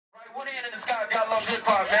Put a hand in the sky if y'all love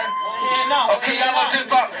hip-hop, man. Okay, y'all love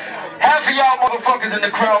hip-hop. Half of y'all motherfuckers in the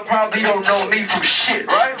crowd probably don't know me from shit,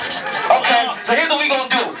 right? Okay, so here's what we gonna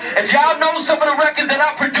do. If y'all know some of the records that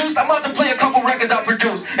I produced, I'm about to play a couple records I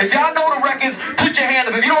produced. If y'all know the records, put your hand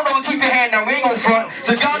up. If you don't know it, keep your hand down. We ain't gonna front.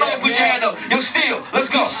 So if y'all know it, put your hand up. Yo, Steel, let's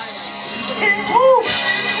go. Woo.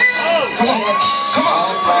 Come on, come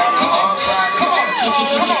on, come on, come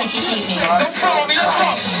on, come on. Don't follow me, let's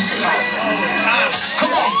go.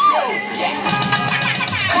 Come on.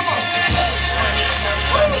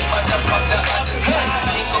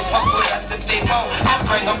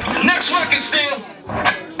 Next record, Steel.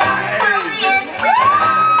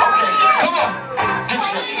 Okay, come on.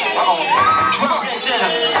 Dipset.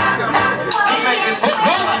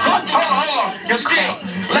 Drop. Hold on. Yo, Steel.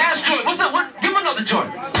 Last joint. What's that? What? Give him another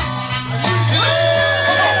joint.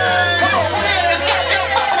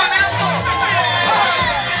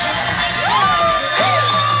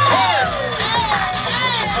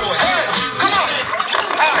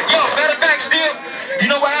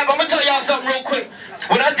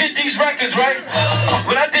 Right?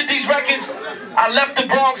 When I did these records, I left the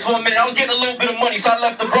Bronx for a minute. I was getting a little bit of money, so I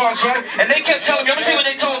left the Bronx, right? And they kept telling me, I'm gonna tell you what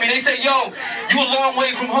they told me. They said, yo, you a long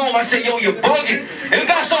way from home. I said, yo, you're bugging. And it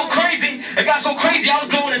got so crazy, I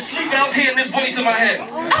was going to sleep and I was hearing this voice in my head.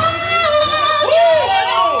 Come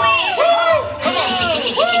on.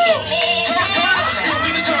 Turn up, Steel,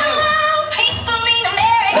 we can turn up.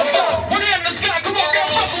 Let's go. Put it in the sky. Come on, girl,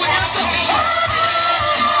 fuck with it.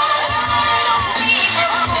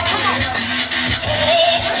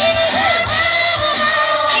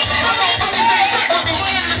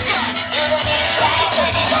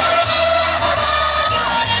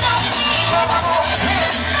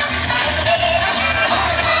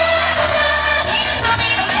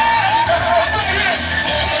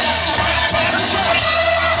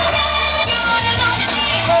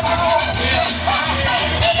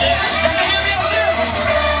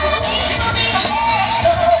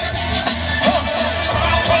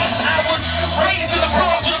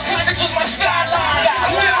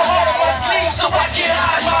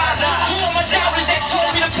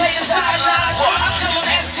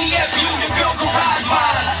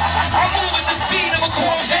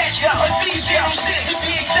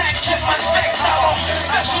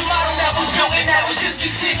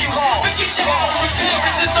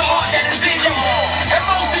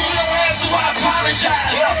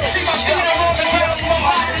 See my feet are on the ground, my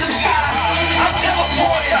heart in the sky. I'm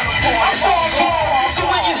teleporting, I'm falling. So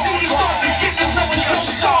when you see these thoughts, the skip is no one's no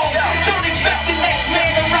song. Don't expect the next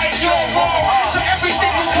man to right your wrong. So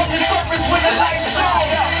everything will come to surface when the lights on.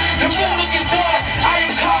 The moon looking dark, I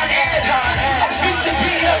am Con Ed. I beat the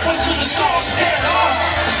beat up until the song's dead.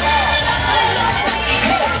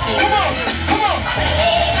 Come on, come on.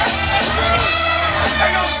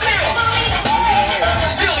 Hey, yo, Steel.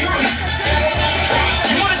 Steel, you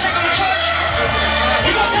wanna take him to church? We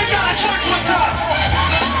gonna take down the church one time.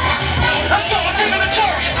 Let's go, let's take him to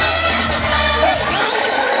church.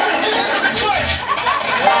 The church.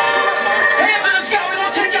 Hands in the sky, we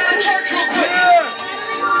gonna take down the church real quick.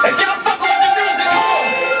 If y'all fuck with the music, come on.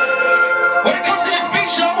 When it comes to this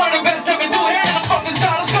beat, I'm one of the best ever do. Hands in the fucking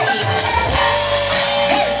sky, let's go.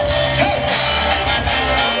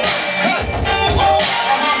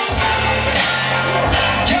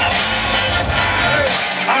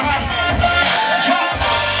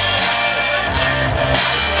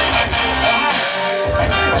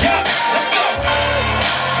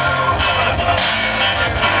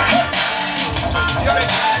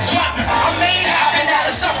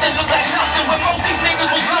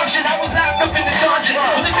 I was locked up in the dungeon.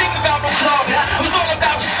 When they think about no clubbing, it was all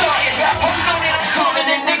about starting. Hoes know that I'm coming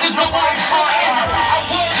and niggas know I'm frontin'. I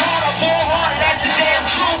work hard, I ball harder, that's the damn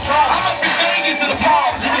truth. I'm up in Vegas in the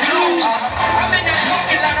palms and the blues. I'm in that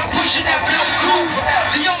parking lot, I'm pushing that blue coupe.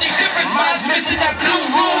 The only difference, mine's missing that blue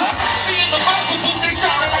roof. Seeing the vocal booth, they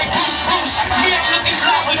sounding like Bruce. Me, I'm looking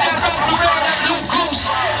fly with that rubber around that blue goose.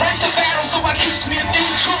 Life's a battle, so I keeps me a few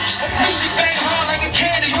troops. Music bang hard like a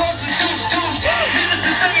candy, yours is deuce.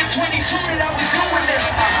 22 that I was doing it.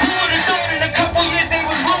 Who would've thought in a couple years they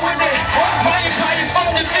would ruin it? My empire's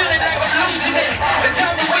fucking feeling like I'm losing it. It's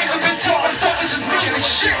time to wake up and tell myself it's just music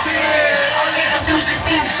shit. I let the music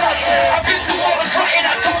mean something. I've been through all the fighting,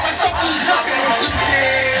 I told myself it was nothing.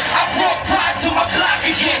 I brought pride to my block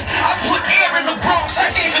again. I put air in the Bronx,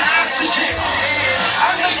 I gave it oxygen.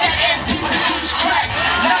 I made that empty with the juice crack.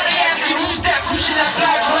 Now they ask me who's that pushing that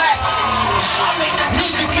black. I made that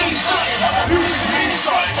music mean something.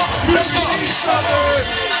 Let's go.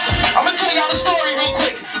 I'm gonna tell y'all the story real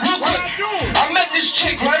quick. I met this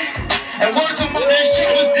chick, right? And word to mother, this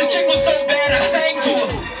chick was so bad I sang to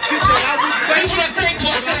her.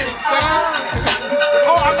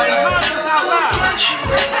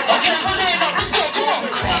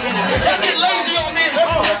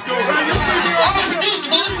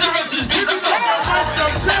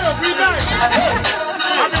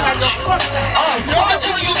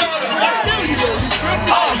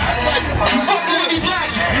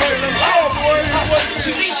 To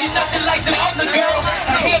me, she nothing like the other girls.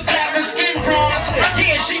 Her hair black and skin bronze.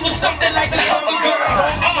 Yeah, she was something like the cover girl.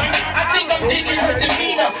 I think I'm digging her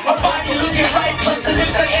demeanor. Her body looking right, plus the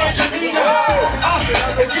lips like Angelina.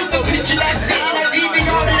 If you can picture that scene, I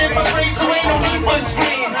DVR'd it in my brain, so ain't no need for a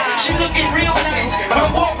screen. She looking real nice, her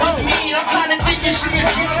walk was mean. I'm kinda thinking she a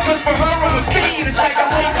drug, cause for her I'm a fiend. It's like I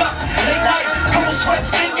wake up late night, cold sweats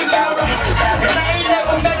thinking about her. And I ain't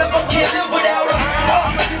never met her, but can't live without her.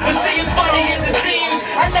 But see, as funny as it seems,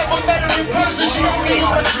 I never met her in person, she only in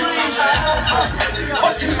my dreams.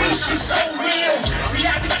 But to me, she's so real. See,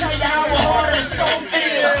 I can tell you how hard her soul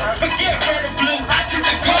feels. Forget red and blue, I took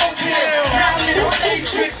the gold pill. Now I'm in the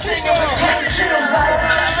Matrix singing with cold chills like,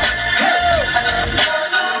 hey.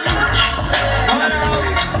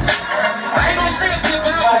 I ain't gonna stand still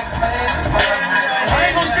about it. I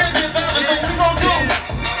ain't gonna stand still about it, so what we gonna do?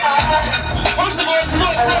 First of all, it's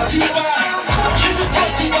not brought to you by. This is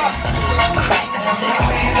brought to you by.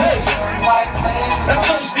 Hey, let's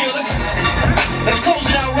go, Steelers. Let's close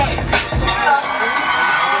it out right.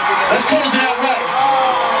 Let's close it out right.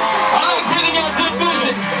 I like bringing y'all good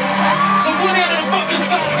music. So put it in the fucking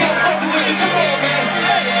sky, y'all fucking with me. Come on, man.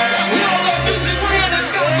 We all love music. Put it in the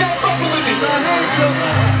sky, y'all fucking with me.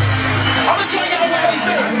 I'ma tell y'all what I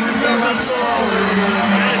say.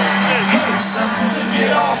 Something to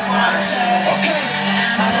get off my chest. Okay.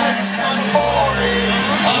 My life is kinda boring.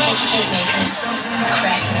 Something to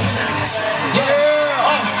crack me. Yeah.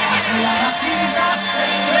 Till on my sleeves I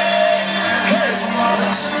stay red. From all the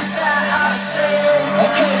truth that I've said.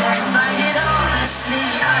 Okay. Come by it honestly,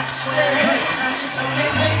 I swear. Not just only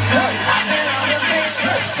with me. I've been on the big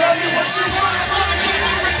shit. Tell you what you want.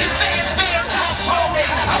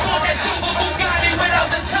 I want that super Bugatti without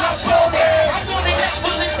the top on it. I want it that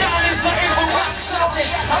full of diamonds, nothing but rocks on it.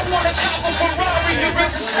 I want a copper Ferrari, you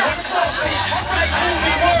rent the socks off it. I write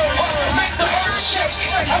movie world, make the earth shake.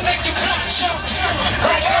 I make your block jump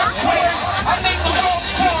like earthquakes. I make the world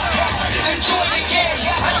part, enjoy the game.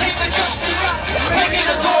 I take the dusty rock, make it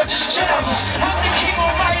a gorgeous gem. I'm the king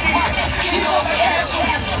almighty, keep all the castle.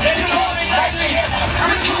 And you know me lightly,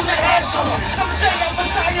 I'm the asshole. Some say I'm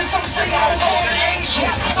Messiah, some say I'm an angel.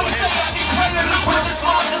 Some say I be playing the prison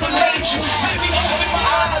smart to the major. Make me open my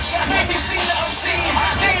eyes, make me see that I'm seeing.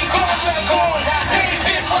 They ain't gone where I'm going, they ain't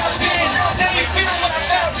been where I've been. They ain't feel what I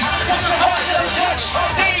felt, touch a heart that I touch.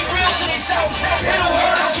 They ain't real to themselves, they don't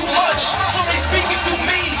hurt out too much. So they speaking through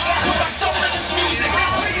me, put my soul in this music.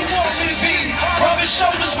 Where you want me to be? Rubbing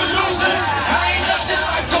shoulders with losers. I ain't nothing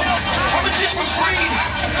like them, I'm a different breed.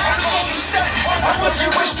 I'm what you said, I'm what you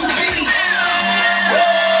wish to be.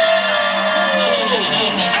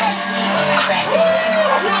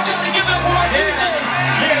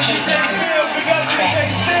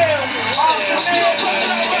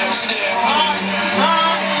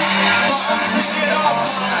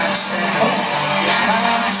 My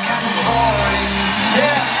life is kind of boring.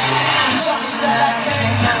 Yeah. It's something that I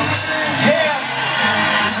can't understand.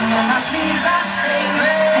 Yeah. So on my sleeves I stay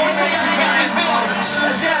red. All the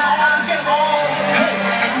truth that I'm saying.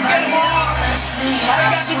 Come by it honestly,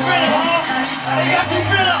 I swear. I just got me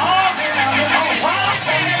feeling hard. It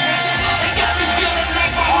got me feeling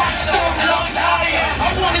like my heart stops lungs higher.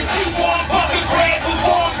 I wanna see warm pumping grass with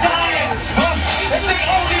walls dying. If they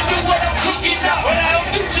only knew what I'm cooking up. But our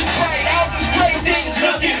future's bright, our great things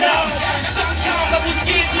looking up. Sometimes I was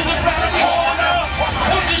scared to the right corner.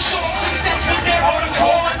 Wasn't sure success was there on the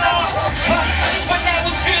corner. But now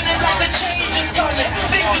it's feeling like the change is coming.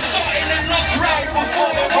 Things are starting to look right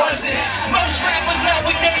before it wasn't. Most rappers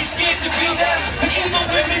nowadays scared to be them. But you know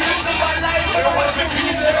when we losing my life, I don't want to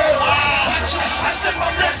be there. I send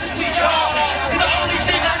my blessings to y'all. The only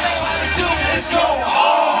thing I know how to do is go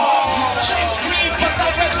hard. Chase green, plus I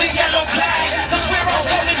rep the yellow black. Cause where I'm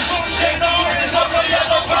coming from, they know is on the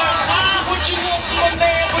yellow bar. What you want from a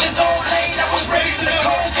man with his own lane? I was raised in the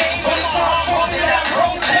cold game, but it's hard for me that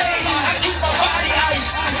propane. I keep my body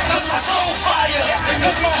iced, cause my soul fire.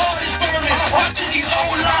 Cause my heart